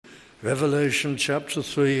Revelation chapter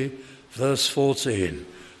 3, verse 14.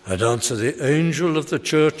 And unto the angel of the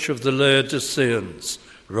church of the Laodiceans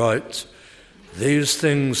write, These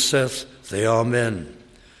things saith the Amen,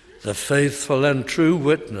 the faithful and true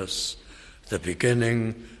witness, the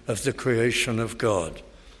beginning of the creation of God.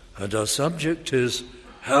 And our subject is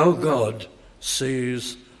how God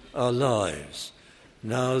sees our lives.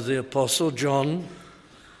 Now the Apostle John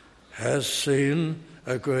has seen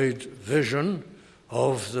a great vision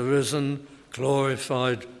of the risen,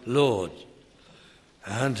 glorified Lord.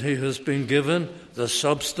 And he has been given the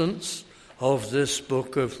substance of this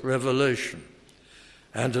book of Revelation.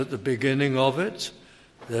 And at the beginning of it,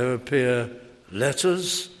 there appear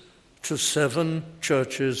letters to 7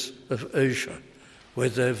 churches of Asia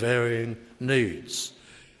with their varying needs.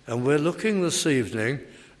 And we're looking this evening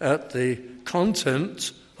at the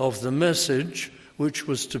content of the message which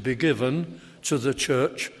was to be given to the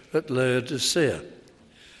church at Laodicea.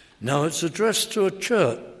 Now it's addressed to a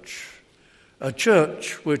church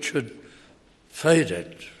which had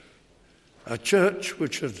faded, a church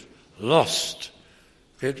which had lost,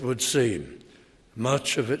 it would seem,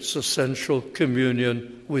 much of its essential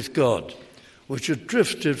communion with God, which had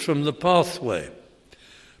drifted from the pathway.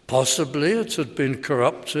 Possibly it had been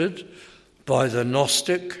corrupted by the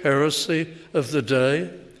Gnostic heresy of the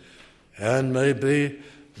day, and maybe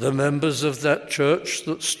the members of that church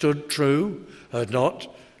that stood true had not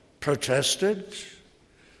protested.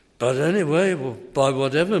 But anyway, by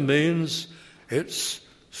whatever means, it's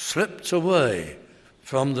slipped away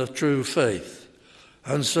from the true faith.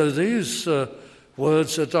 And so these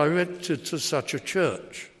words are directed to such a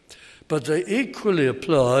church. But they equally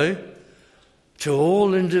apply to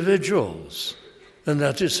all individuals. And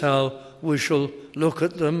that is how we shall look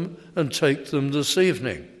at them and take them this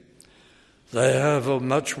evening. They have a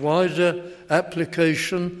much wider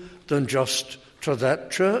application than just to that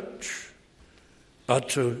church, but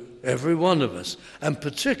to every one of us, and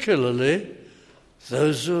particularly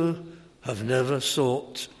those who have never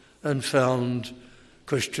sought and found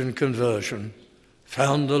Christian conversion,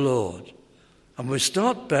 found the Lord. And we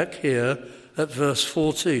start back here at verse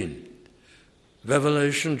 14.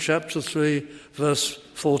 Revelation chapter 3, verse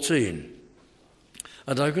 14.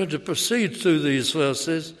 And I'm going to proceed through these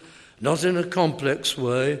verses, not in a complex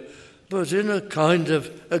way, but in a kind of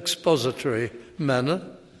expository manner,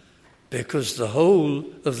 because the whole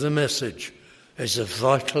of the message is of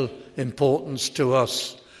vital importance to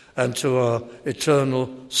us and to our eternal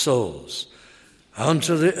souls.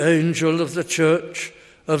 Unto the angel of the church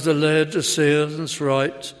of the Laodiceans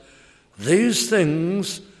write, These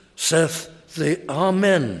things saith the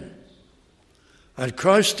Amen. And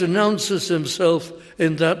Christ announces himself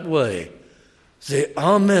in that way, the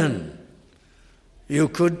Amen. You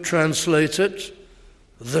could translate it,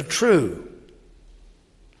 the true,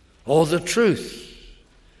 or the truth,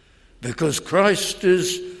 because Christ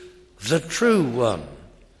is the true one.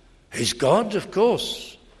 He's God, of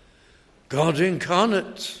course, God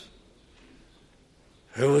incarnate,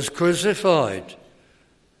 who was crucified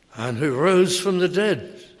and who rose from the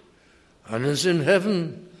dead and is in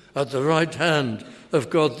heaven at the right hand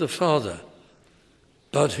of God the Father.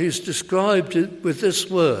 But he's described it with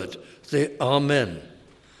this word, the Amen.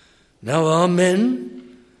 Now, Amen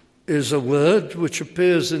is a word which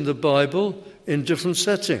appears in the Bible in different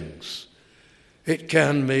settings. It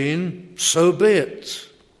can mean, so be it.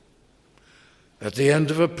 At the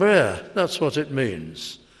end of a prayer, that's what it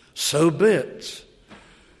means, so be it.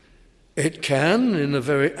 It can, in a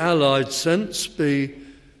very allied sense, be,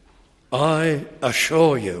 I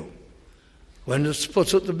assure you, when it's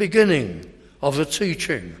put at the beginning of a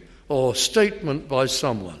teaching or statement by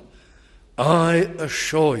someone. I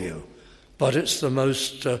assure you. But it's the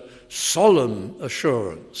most solemn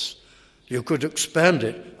assurance. You could expand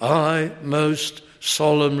it. I most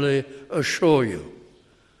solemnly assure you.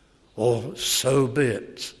 Or so be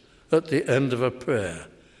it at the end of a prayer.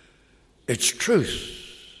 It's truth.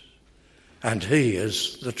 And he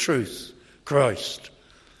is the truth, Christ.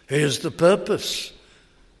 He is the purpose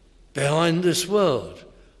behind this world.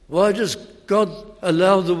 Why does God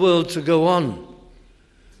allow the world to go on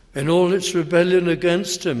in all its rebellion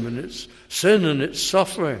against him and its sin and its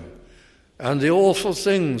suffering and the awful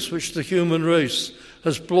things which the human race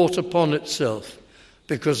has brought upon itself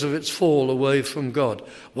because of its fall away from God?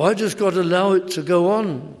 Why does God allow it to go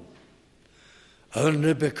on?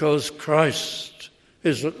 Only because Christ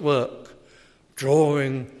is at work,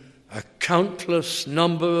 drawing a countless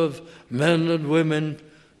number of men and women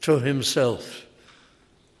to himself,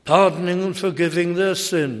 pardoning and forgiving their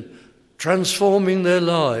sin, transforming their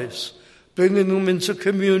lives, bringing them into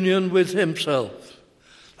communion with himself.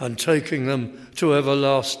 and taking them to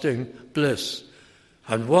everlasting bliss.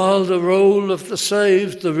 And while the role of the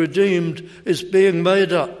saved, the redeemed, is being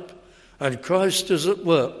made up, and Christ is at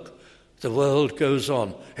work, the world goes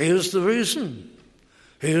on. Here's the reason.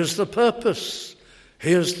 Here's the purpose.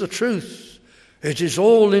 Here's the truth. It is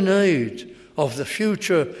all in aid of the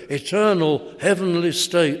future, eternal, heavenly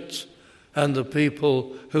state and the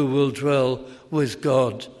people who will dwell with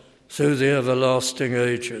God through the everlasting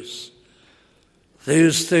ages.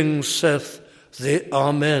 These things saith the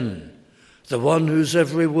Amen, the one whose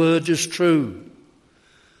every word is true,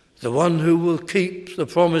 the one who will keep the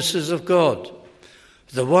promises of God,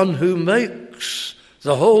 the one who makes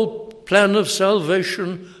the whole plan of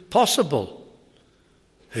salvation possible.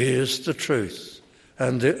 He is the truth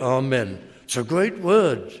and the Amen. It's a great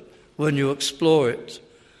word when you explore it.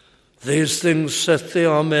 These things saith the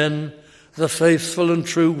Amen, the faithful and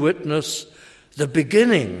true witness, the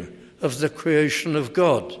beginning of the creation of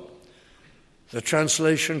God. The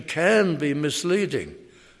translation can be misleading.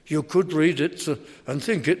 You could read it and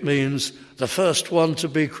think it means the first one to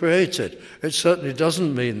be created. It certainly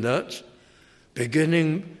doesn't mean that.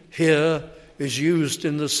 Beginning here is used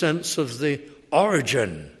in the sense of the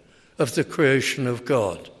origin of the creation of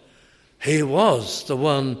God. He was the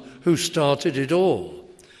one who started it all.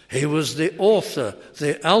 He was the author,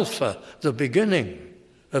 the Alpha, the beginning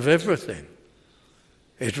of everything.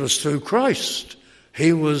 It was through Christ.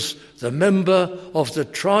 He was the member of the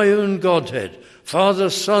triune Godhead, Father,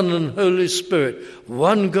 Son, and Holy Spirit,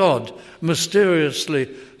 one God, mysteriously,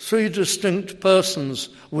 three distinct persons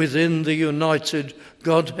within the united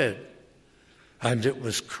Godhead. And it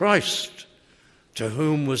was Christ to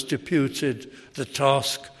whom was deputed the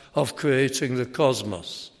task of creating the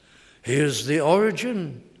cosmos. He is the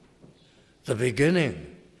origin, the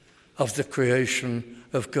beginning of the creation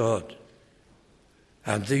of God.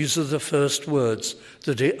 And these are the first words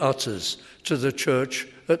that he utters to the church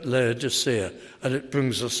at Laodicea. And it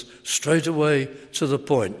brings us straight away to the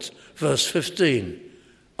point. Verse 15,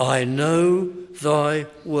 I know thy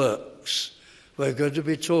works. We're going to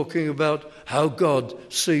be talking about how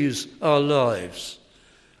God sees our lives.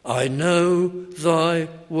 I know thy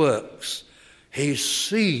works. He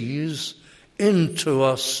sees into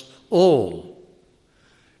us all,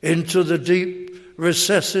 into the deep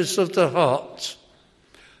recesses of the heart.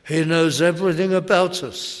 He knows everything about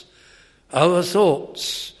us, our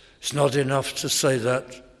thoughts. It's not enough to say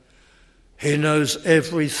that. He knows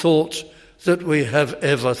every thought that we have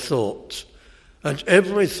ever thought, and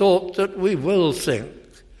every thought that we will think.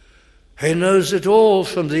 He knows it all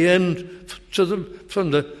from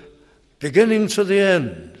the beginning to the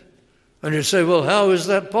end. And you say, well, how is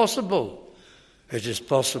that possible? It is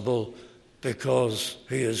possible because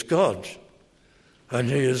he is God, and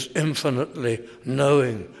he is infinitely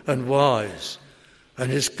knowing and wise. And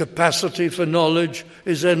his capacity for knowledge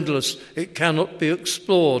is endless. It cannot be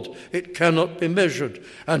explored. It cannot be measured.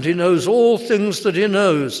 And he knows all things that he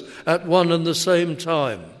knows at one and the same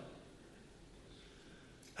time.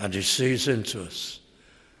 And he sees into us.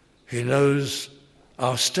 He knows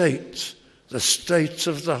our state, the state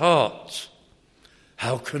of the heart,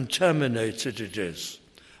 how contaminated it is,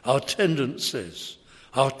 our tendencies,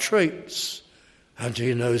 our traits, and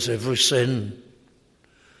he knows every sin,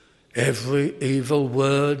 every evil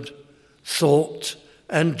word, thought,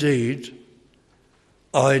 and deed.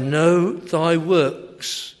 I know thy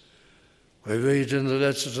works. We read in the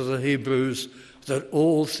letter to the Hebrews that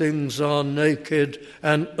all things are naked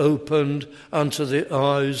and opened unto the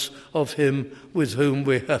eyes of him with whom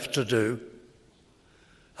we have to do.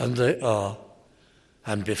 And they are.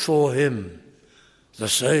 And before him, the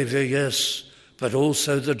Saviour, yes, but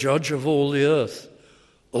also the Judge of all the earth,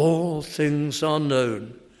 all things are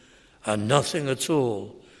known, and nothing at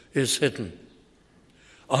all is hidden.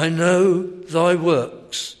 I know thy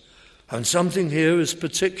works, and something here is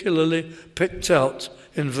particularly picked out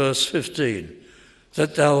in verse 15,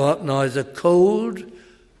 that thou art neither cold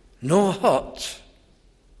nor hot.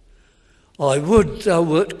 I would thou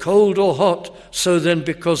wert cold or hot, so then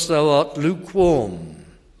because thou art lukewarm,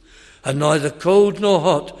 and neither cold nor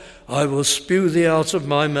hot, I will spew thee out of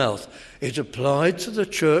my mouth. It applied to the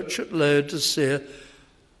church at Laodicea,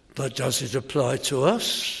 but does it apply to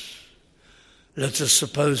us? Let us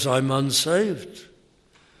suppose I'm unsaved.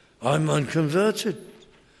 I'm unconverted.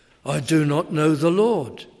 I do not know the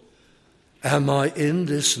Lord. Am I in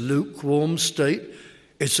this lukewarm state?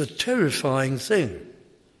 It's a terrifying thing.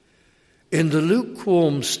 In the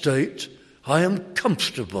lukewarm state, I am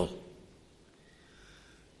comfortable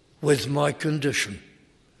with my condition.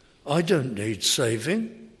 I don't need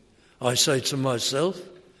saving. I say to myself,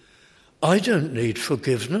 I don't need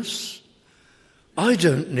forgiveness. I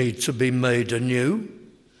don't need to be made anew.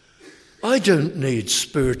 I don't need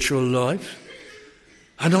spiritual life.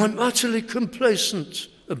 And I'm utterly complacent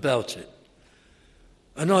about it.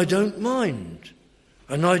 And I don't mind.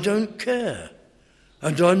 And I don't care.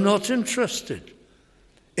 And I'm not interested.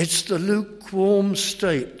 It's the lukewarm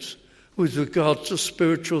state with regard to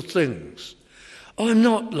spiritual things. I'm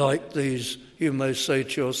not like these, you may say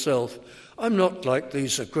to yourself, I'm not like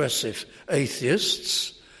these aggressive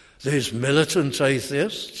atheists, these militant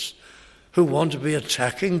atheists who want to be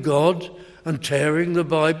attacking God and tearing the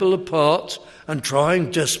Bible apart and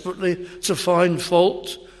trying desperately to find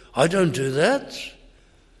fault. I don't do that.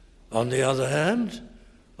 On the other hand,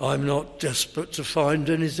 I'm not desperate to find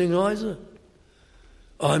anything either.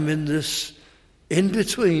 I'm in this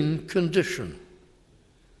in-between condition.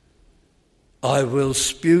 I will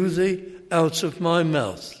spew thee out of my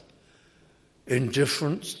mouth,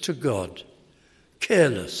 indifferent to God,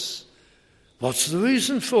 careless. What's the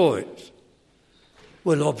reason for it?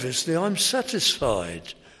 Well, obviously I'm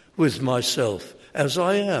satisfied with myself as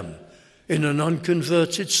I am in an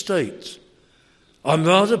unconverted state. I'm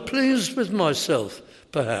rather pleased with myself,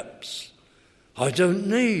 perhaps. I don't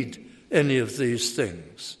need any of these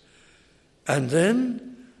things. And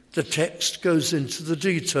then the text goes into the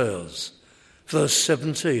details. Verse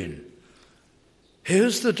 17.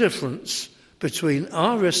 Here's the difference between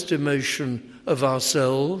our estimation of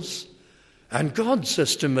ourselves and God's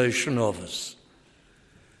estimation of us.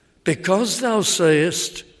 Because thou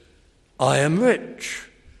sayest, I am rich,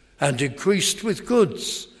 and increased with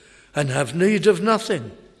goods, and have need of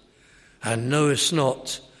nothing, and knowest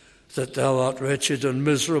not that thou art wretched and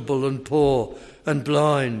miserable and poor and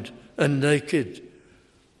blind and naked.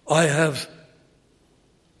 I have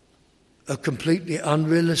a completely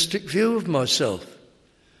unrealistic view of myself.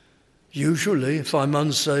 Usually, if I'm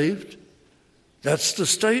unsaved, that's the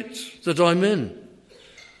state that I'm in.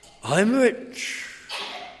 I'm rich.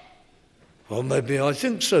 Or maybe I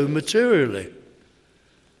think so materially.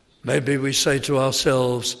 Maybe we say to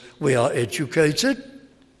ourselves, we are educated,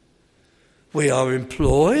 we are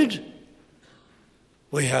employed,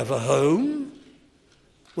 we have a home,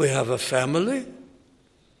 we have a family,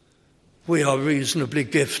 we are reasonably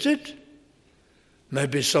gifted.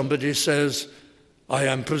 Maybe somebody says, I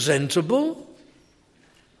am presentable.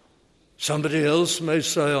 Somebody else may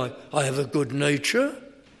say, I have a good nature,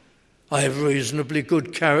 I have reasonably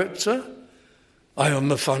good character, I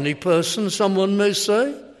am a funny person, someone may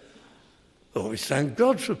say. Oh, we thank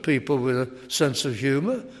God for people with a sense of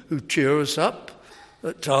humour who cheer us up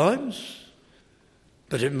at times.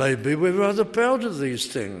 But it may be we're rather proud of these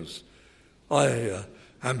things. I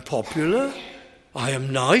am popular, I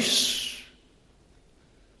am nice,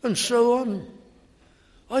 and so on.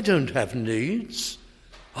 I don't have needs.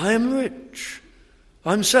 I am rich.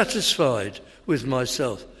 I'm satisfied with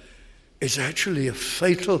myself. It's actually a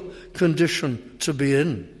fatal condition to be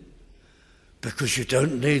in. Because you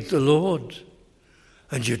don't need the Lord,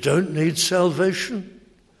 and you don't need salvation,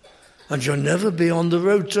 and you'll never be on the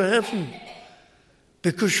road to heaven,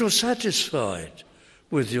 because you're satisfied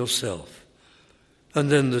with yourself.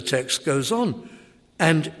 And then the text goes on,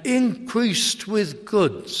 and increased with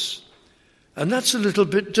goods. And that's a little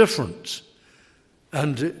bit different,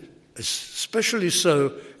 and especially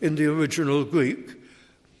so in the original Greek.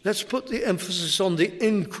 Let's put the emphasis on the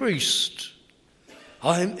increased.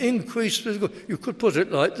 I am increased with good. You could put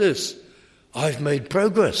it like this. I've made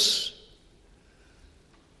progress.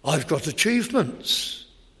 I've got achievements.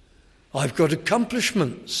 I've got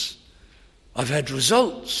accomplishments. I've had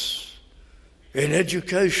results in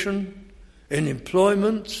education, in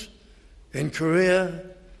employment, in career,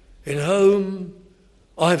 in home.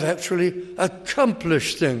 I've actually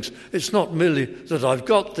accomplished things. It's not merely that I've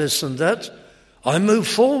got this and that. I move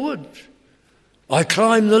forward. I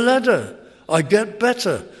climb the ladder. I get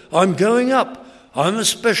better. I'm going up. I'm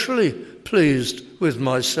especially pleased with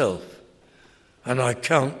myself. And I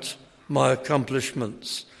count my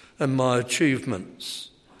accomplishments and my achievements.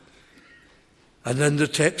 And then the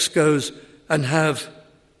text goes, and have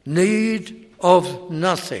need of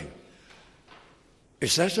nothing.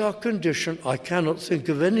 Is that our condition? I cannot think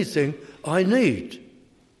of anything I need.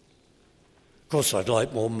 Of course, I'd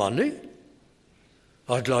like more money.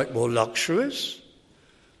 I'd like more luxuries.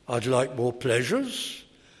 I'd like more pleasures,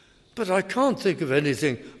 but I can't think of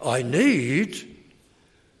anything I need.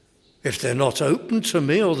 If they're not open to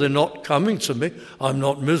me or they're not coming to me, I'm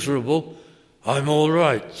not miserable, I'm all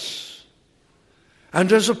right.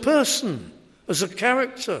 And as a person, as a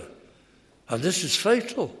character, and this is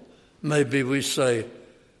fatal, maybe we say,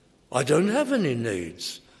 I don't have any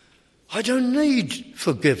needs. I don't need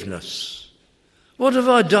forgiveness. What have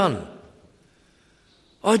I done?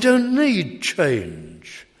 I don't need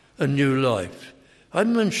change and new life. I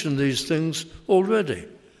mentioned these things already.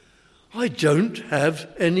 I don't have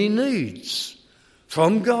any needs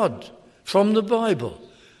from God, from the Bible.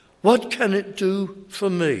 What can it do for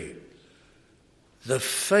me? The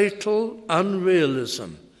fatal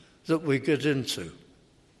unrealism that we get into.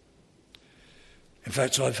 In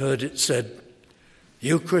fact, I've heard it said,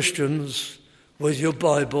 you Christians with your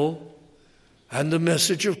Bible and the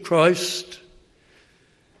message of Christ,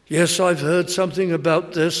 yes, I've heard something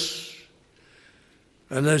about this.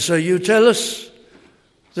 And they say, you tell us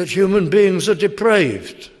that human beings are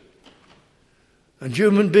depraved and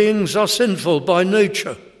human beings are sinful by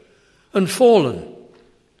nature and fallen.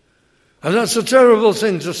 And that's a terrible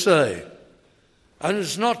thing to say. And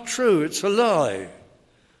it's not true, it's a lie.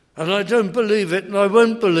 And I don't believe it and I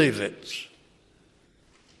won't believe it.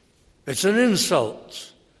 It's an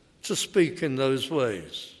insult to speak in those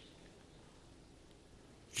ways.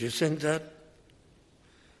 Do you think that?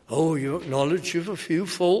 Oh, you acknowledge you've a few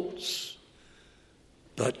faults,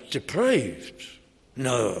 but depraved?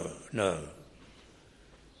 No.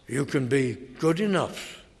 You can be good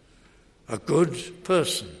enough, a good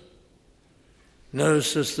person. No,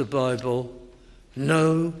 says the Bible,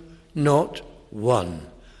 no, not one,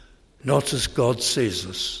 not as God sees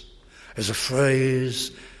us. There's a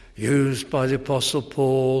phrase used by the Apostle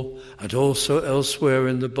Paul and also elsewhere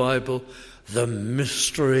in the Bible, the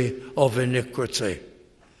mystery of iniquity.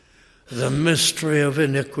 The mystery of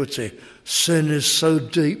iniquity. Sin is so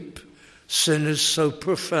deep, sin is so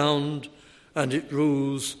profound, and it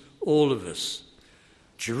rules all of us.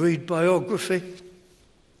 Do you read biography?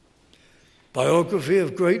 Biography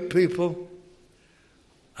of great people.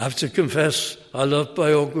 I have to confess, I love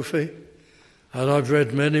biography, and I've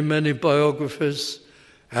read many, many biographies,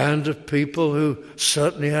 and of people who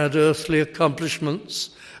certainly had earthly accomplishments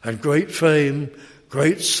and great fame,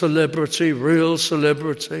 great celebrity, real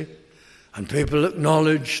celebrity, and people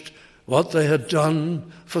acknowledged what they had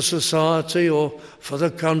done for society or for the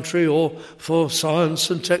country or for science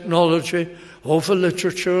and technology or for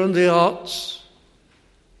literature and the arts.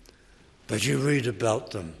 But you read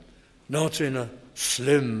about them, not in a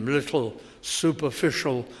slim, little,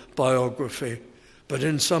 superficial biography, but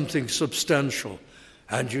in something substantial,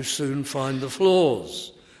 and you soon find the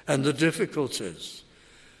flaws and the difficulties.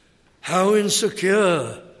 How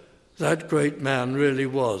insecure that great man really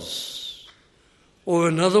was. Or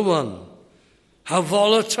another one, how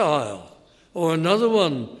volatile. Or another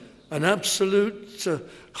one, an absolute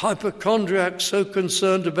hypochondriac, so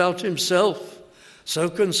concerned about himself, so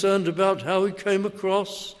concerned about how he came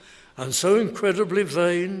across, and so incredibly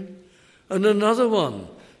vain. And another one,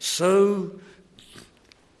 so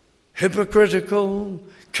hypocritical,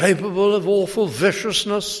 capable of awful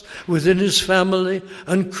viciousness within his family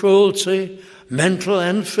and cruelty, mental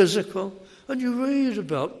and physical. And you read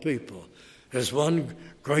about people. There's one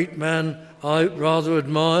great man I rather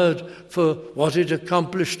admired for what he'd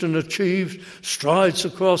accomplished and achieved, strides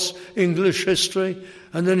across English history,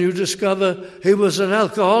 and then you discover he was an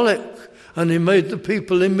alcoholic, and he made the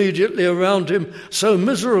people immediately around him so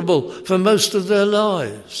miserable for most of their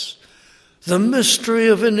lives. The mystery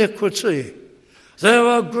of iniquity. There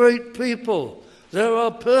are great people. There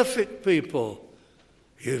are perfect people.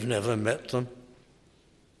 You've never met them.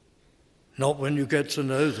 Not when you get to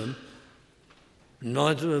know them.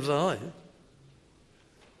 Neither have I.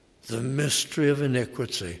 The mystery of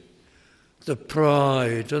iniquity, the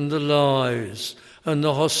pride and the lies and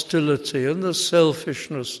the hostility and the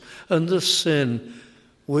selfishness and the sin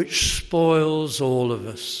which spoils all of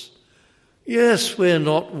us. Yes, we're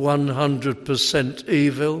not 100%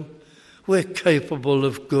 evil. We're capable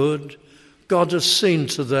of good. God has seen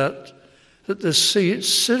to that there's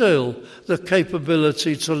still the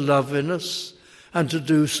capability to love in us and to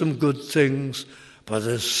do some good things. But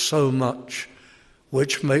there's so much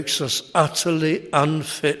which makes us utterly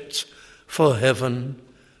unfit for heaven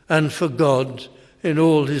and for God in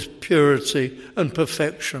all his purity and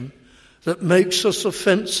perfection, that makes us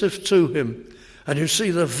offensive to him. And you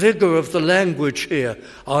see the vigor of the language here.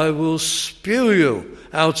 I will spew you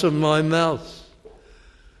out of my mouth.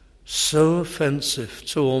 So offensive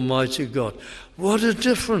to Almighty God. What a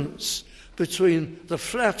difference between the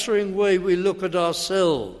flattering way we look at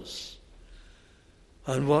ourselves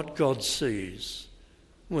and what God sees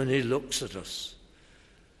when he looks at us.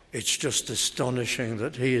 It's just astonishing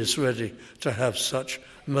that he is ready to have such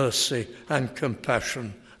mercy and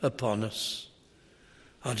compassion upon us,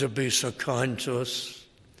 and to be so kind to us,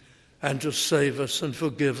 and to save us and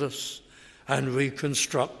forgive us and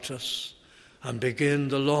reconstruct us and begin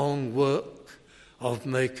the long work of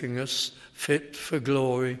making us fit for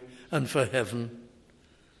glory and for heaven.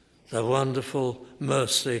 the wonderful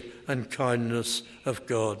mercy and kindness of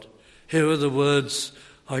God. Here are the words.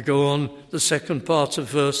 I go on the second part of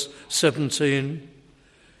verse 17.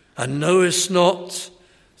 And knowest not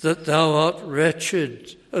that thou art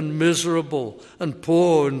wretched and miserable and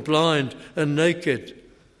poor and blind and naked?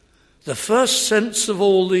 The first sense of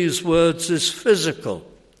all these words is physical.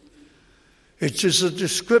 It is a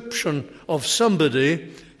description of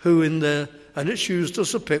somebody who and it's used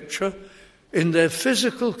as a picture, in their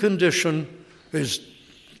physical condition is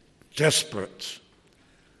desperate,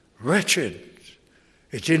 wretched.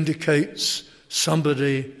 It indicates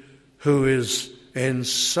somebody who is in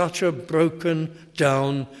such a broken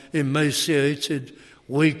down, emaciated,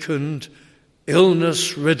 weakened,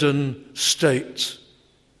 illness-ridden state.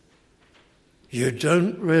 You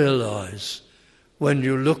don't realize when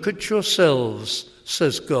you look at yourselves,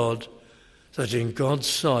 says God, that in God's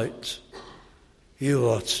sight you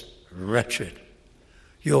are wretched.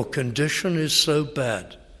 Your condition is so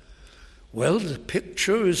bad. Well, the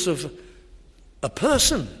picture is of a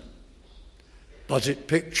person, but it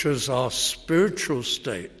pictures our spiritual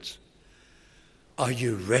state. Are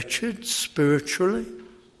you wretched spiritually?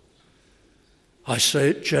 I say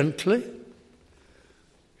it gently.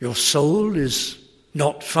 Your soul is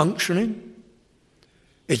not functioning.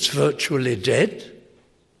 It's virtually dead.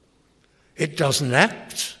 It doesn't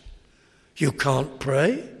act. You can't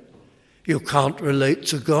pray. You can't relate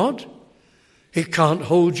to God. It can't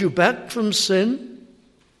hold you back from sin.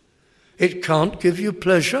 It can't give you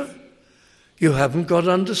pleasure. You haven't got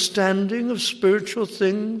understanding of spiritual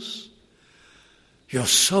things. Your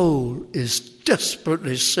soul is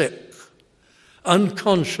desperately sick,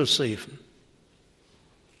 unconscious even,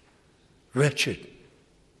 wretched,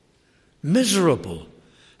 miserable.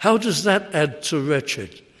 How does that add to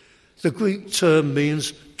wretched? The Greek term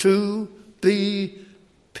means to be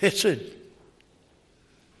pitied.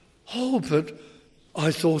 Oh, but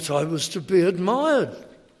I thought I was to be admired.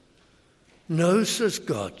 No, says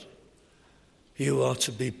God, you are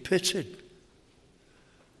to be pitied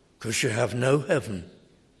because you have no heaven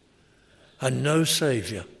and no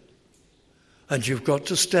Saviour, and you've got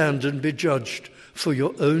to stand and be judged for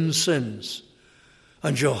your own sins,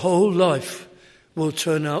 and your whole life will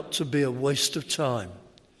turn out to be a waste of time,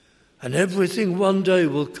 and everything one day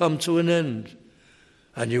will come to an end,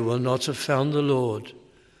 and you will not have found the Lord,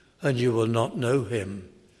 and you will not know him.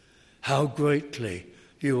 How greatly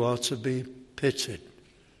you are to be pitied.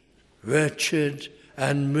 Wretched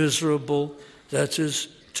and miserable, that is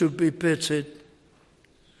to be pitied.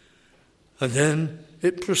 And then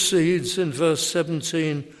it proceeds in verse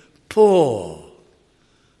 17, poor.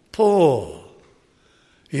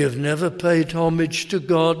 You've never paid homage to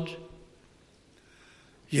God.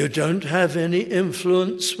 You don't have any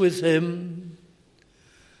influence with him.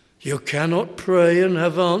 You cannot pray and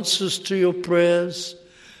have answers to your prayers.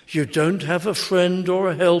 You don't have a friend or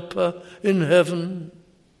a helper in heaven.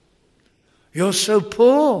 You're so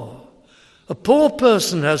poor. A poor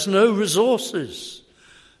person has no resources,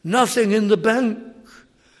 nothing in the bank,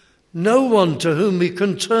 no one to whom he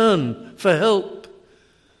can turn for help,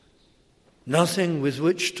 nothing with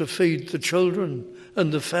which to feed the children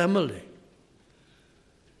and the family.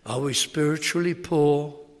 Are we spiritually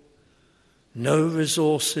poor? No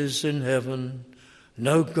resources in heaven,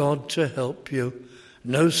 no God to help you,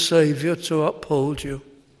 no Saviour to uphold you.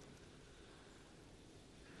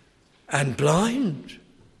 And blind.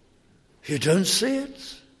 You don't see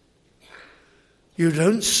it. You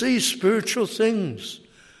don't see spiritual things.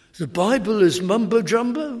 The Bible is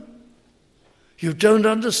mumbo-jumbo. You don't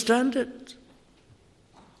understand it.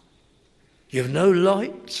 You've no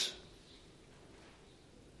light.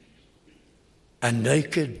 And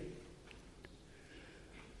naked.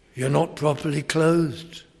 You're not properly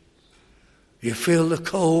clothed. You feel the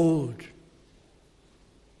cold.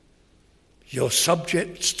 You're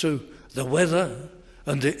subject to the weather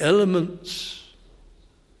and the elements.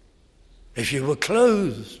 If you were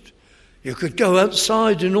clothed, you could go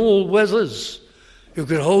outside in all weathers. You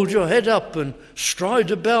could hold your head up and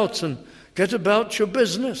stride about and get about your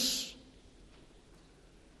business.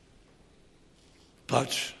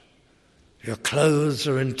 But your clothes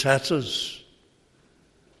are in tatters.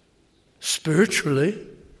 Spiritually,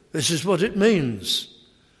 this is what it means.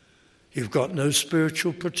 You've got no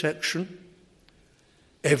spiritual protection.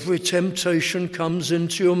 Every temptation comes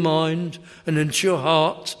into your mind and into your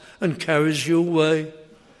heart and carries you away.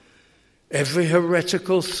 Every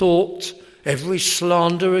heretical thought, every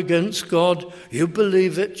slander against God, you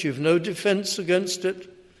believe it, you've no defense against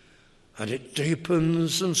it. And it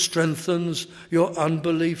deepens and strengthens your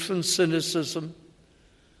unbelief and cynicism.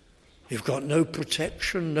 You've got no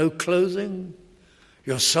protection, no clothing.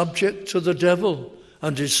 You're subject to the devil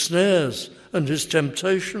and his snares and his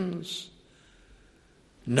temptations.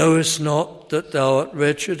 Knowest not that thou art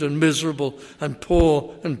wretched and miserable and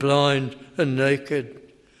poor and blind and naked?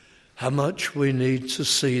 How much we need to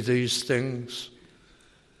see these things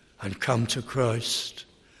and come to Christ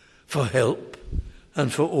for help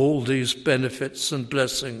and for all these benefits and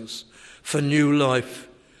blessings, for new life.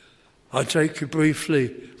 I take you briefly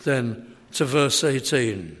then to verse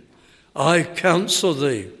 18. I counsel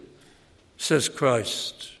thee, says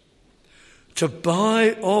Christ, to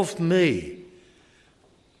buy of me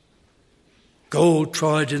gold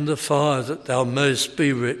tried in the fire, that thou mayest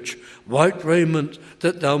be rich, white raiment,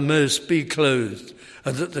 that thou mayest be clothed,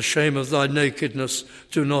 and that the shame of thy nakedness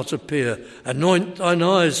do not appear. Anoint thine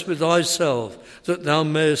eyes with eye salve, that thou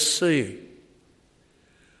mayest see.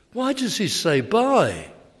 Why does he say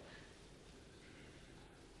buy?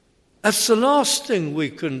 That's the last thing we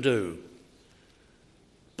can do.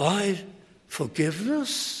 Buy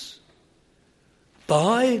forgiveness?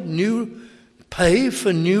 Pay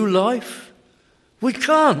for new life? We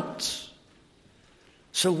can't.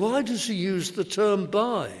 So why does he use the term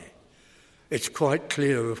buy? It's quite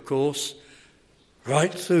clear, of course,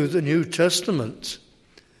 right through the New Testament,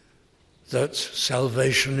 that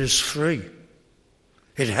salvation is free.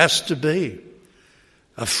 It has to be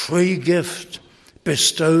a free gift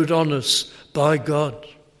bestowed on us by God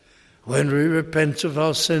when we repent of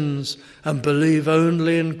our sins and believe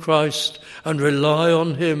only in Christ and rely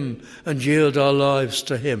on him and yield our lives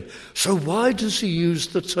to him. So why does he use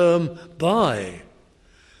the term buy?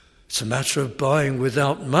 It's a matter of buying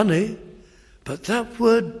without money, but that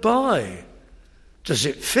word buy, does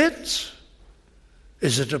it fit?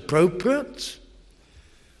 Is it appropriate?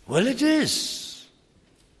 Well, it is.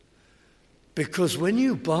 Because when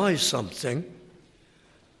you buy something,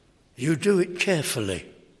 you do it carefully.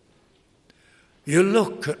 You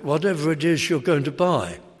look at whatever it is you're going to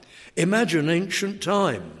buy. Imagine ancient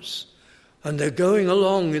times, and they're going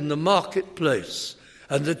along in the marketplace,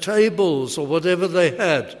 and the tables or whatever they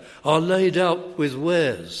had are laid out with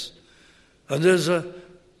wares. And there's a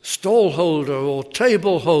stall holder or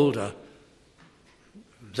table holder.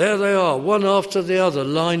 There they are, one after the other,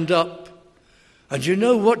 lined up. And you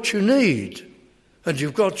know what you need, and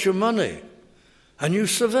you've got your money. And you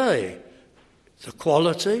survey the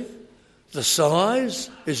quality, the size.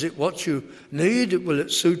 Is it what you need? Will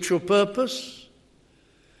it suit your purpose?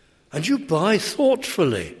 And you buy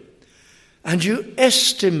thoughtfully. And you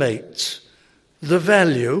estimate the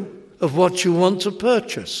value of what you want to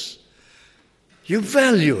purchase. You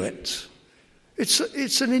value it.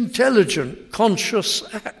 It's an intelligent, conscious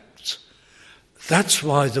act. That's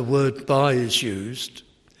why the word buy is used,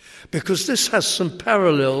 because this has some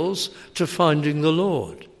parallels to finding the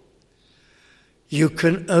Lord. You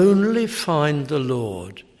can only find the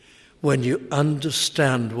Lord when you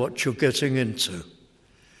understand what you're getting into,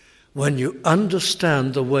 when you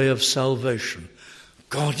understand the way of salvation.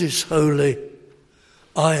 God is holy.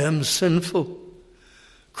 I am sinful.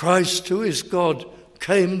 Christ, who is God,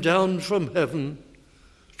 came down from heaven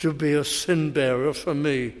to be a sin-bearer for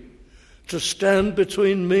me, to stand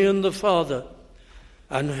between me and the Father.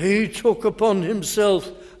 And he took upon himself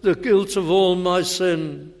the guilt of all my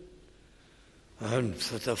sin. And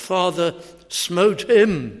the Father smote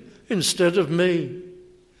him instead of me.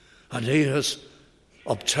 And he has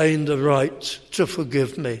obtained the right to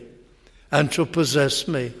forgive me and to possess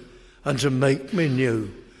me and to make me new.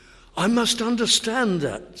 I must understand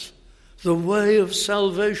that, the way of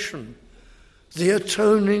salvation, the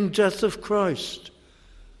atoning death of Christ.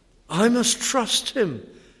 I must trust him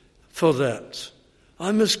for that.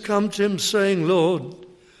 I must come to him saying, Lord,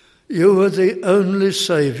 you are the only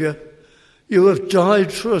Saviour. You have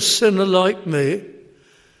died for a sinner like me.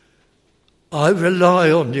 I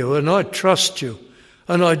rely on you and I trust you,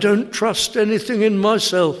 and I don't trust anything in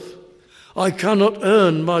myself. I cannot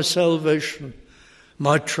earn my salvation.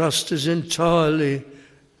 My trust is entirely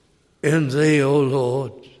in thee, O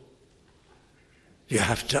Lord. You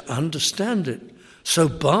have to understand it. So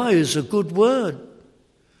buy is a good word.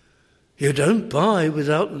 You don't buy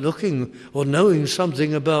without looking or knowing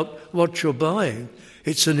something about what you're buying.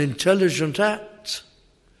 It's an intelligent act.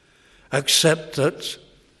 Except that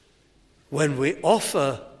when we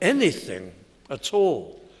offer anything at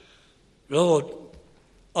all, Lord,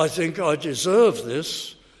 I think I deserve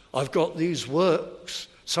this. I've got these works,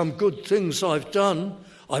 some good things I've done.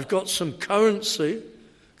 I've got some currency.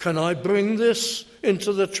 Can I bring this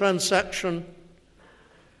into the transaction?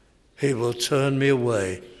 He will turn me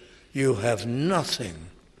away. You have nothing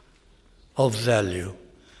of value,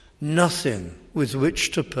 nothing with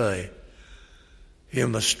which to pay. You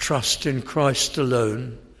must trust in Christ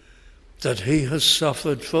alone, that he has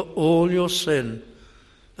suffered for all your sin,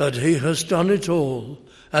 that he has done it all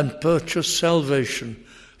and purchased salvation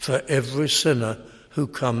for every sinner who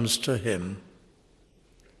comes to him.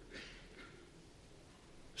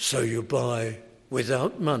 So you buy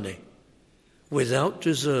without money, without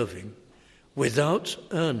deserving, without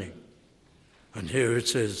earning. And here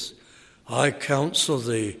it is, I counsel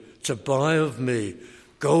thee to buy of me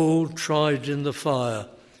gold tried in the fire,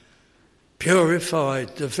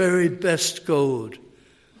 purified, the very best gold,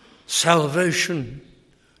 salvation,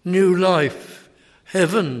 new life,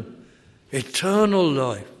 heaven, eternal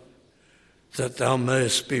life, that thou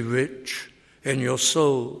mayest be rich in your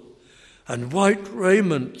soul, and white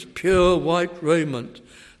raiment, pure white raiment,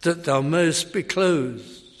 that thou mayest be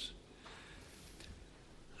clothed.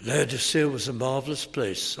 Laodicea was a marvellous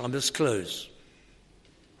place. I must close.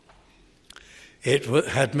 It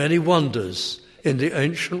had many wonders in the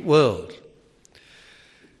ancient world.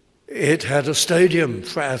 It had a stadium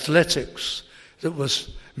for athletics that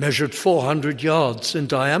was measured 400 yards in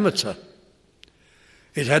diameter.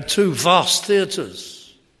 It had 2 vast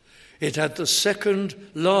theatres. It had the second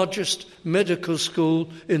largest medical school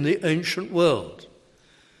in the ancient world.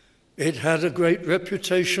 It had a great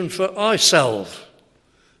reputation for eye salve,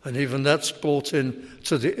 and even that's brought in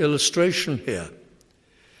to the illustration here.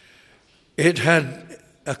 It had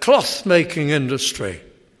a cloth-making industry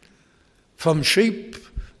from sheep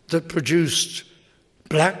that produced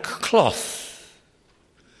black cloth.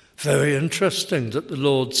 Very interesting that the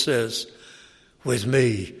Lord says, with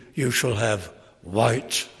me you shall have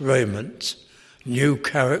white raiment, new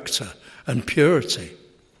character and purity.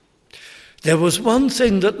 There was one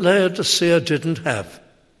thing that Laodicea didn't have.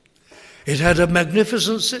 It had a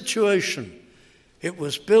magnificent situation. It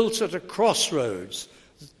was built at a crossroads,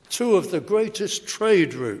 2 of the greatest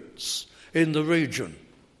trade routes in the region.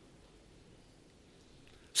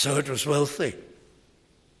 So it was wealthy.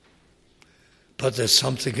 But there's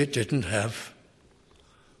something it didn't have.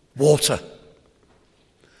 Water.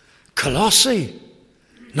 Colossae,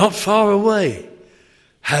 not far away,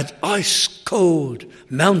 had ice-cold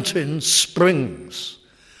mountain springs.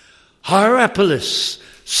 Hierapolis,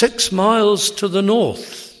 6 miles to the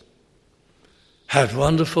north, had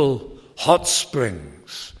wonderful hot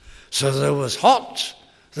springs. So there was hot,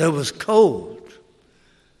 there was cold,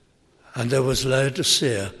 and there was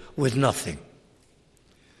Laodicea with nothing.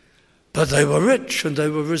 But they were rich and they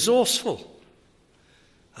were resourceful,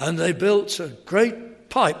 and they built a great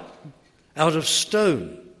pipe out of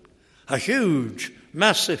stone, a huge,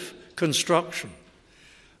 massive construction,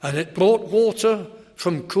 and it brought water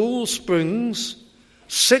from cool springs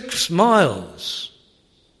 6 miles.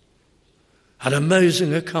 An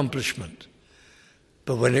amazing accomplishment.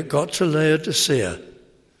 But when it got to Laodicea,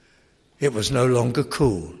 it was no longer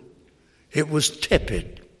cool. It was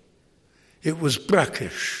tepid. It was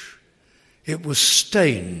brackish. It was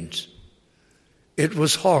stained. It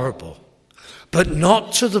was horrible. But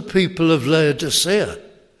not to the people of Laodicea.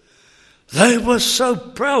 They were so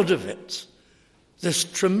proud of it, this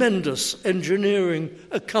tremendous engineering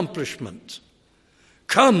accomplishment.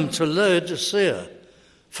 Come to Laodicea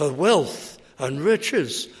for wealth and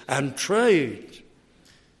riches and trade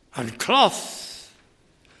and cloth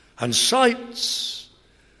and sights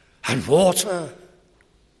and water.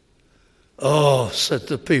 Oh, said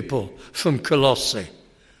the people from Colossae,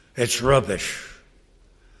 it's rubbish.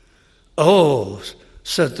 Oh,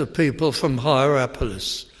 said the people from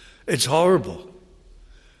Hierapolis, it's horrible.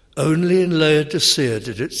 Only in Laodicea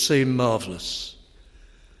did it seem marvellous.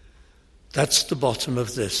 That's the bottom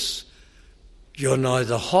of this. You're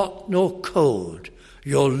neither hot nor cold.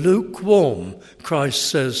 You're lukewarm, Christ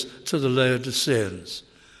says to the Laodiceans.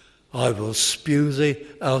 I will spew thee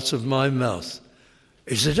out of my mouth.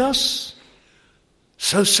 Is it us?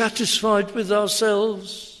 So satisfied with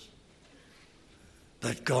ourselves?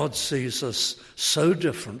 But God sees us so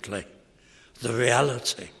differently. The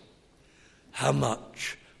reality. How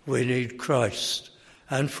much we need Christ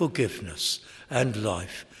and forgiveness and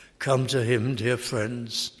life. Come to him, dear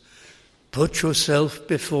friends. Put yourself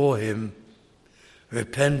before him.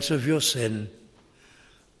 Repent of your sin.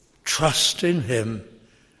 Trust in him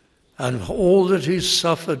and all that he's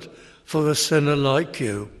suffered for a sinner like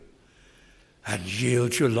you. And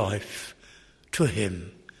yield your life to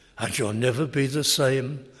him. And you'll never be the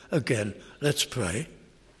same again. Let's pray.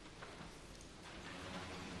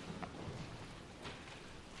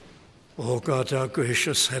 Oh God, our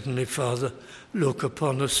gracious Heavenly Father, look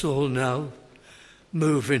upon us all now.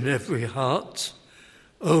 Move in every heart.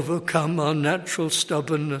 Overcome our natural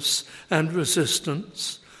stubbornness and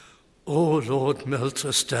resistance. Oh Lord, melt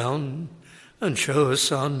us down. and show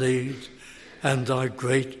us our need and thy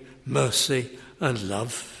great mercy and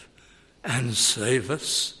love, and save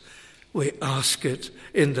us. We ask it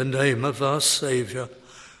in the name of our Saviour,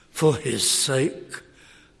 for his sake.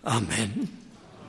 Amen.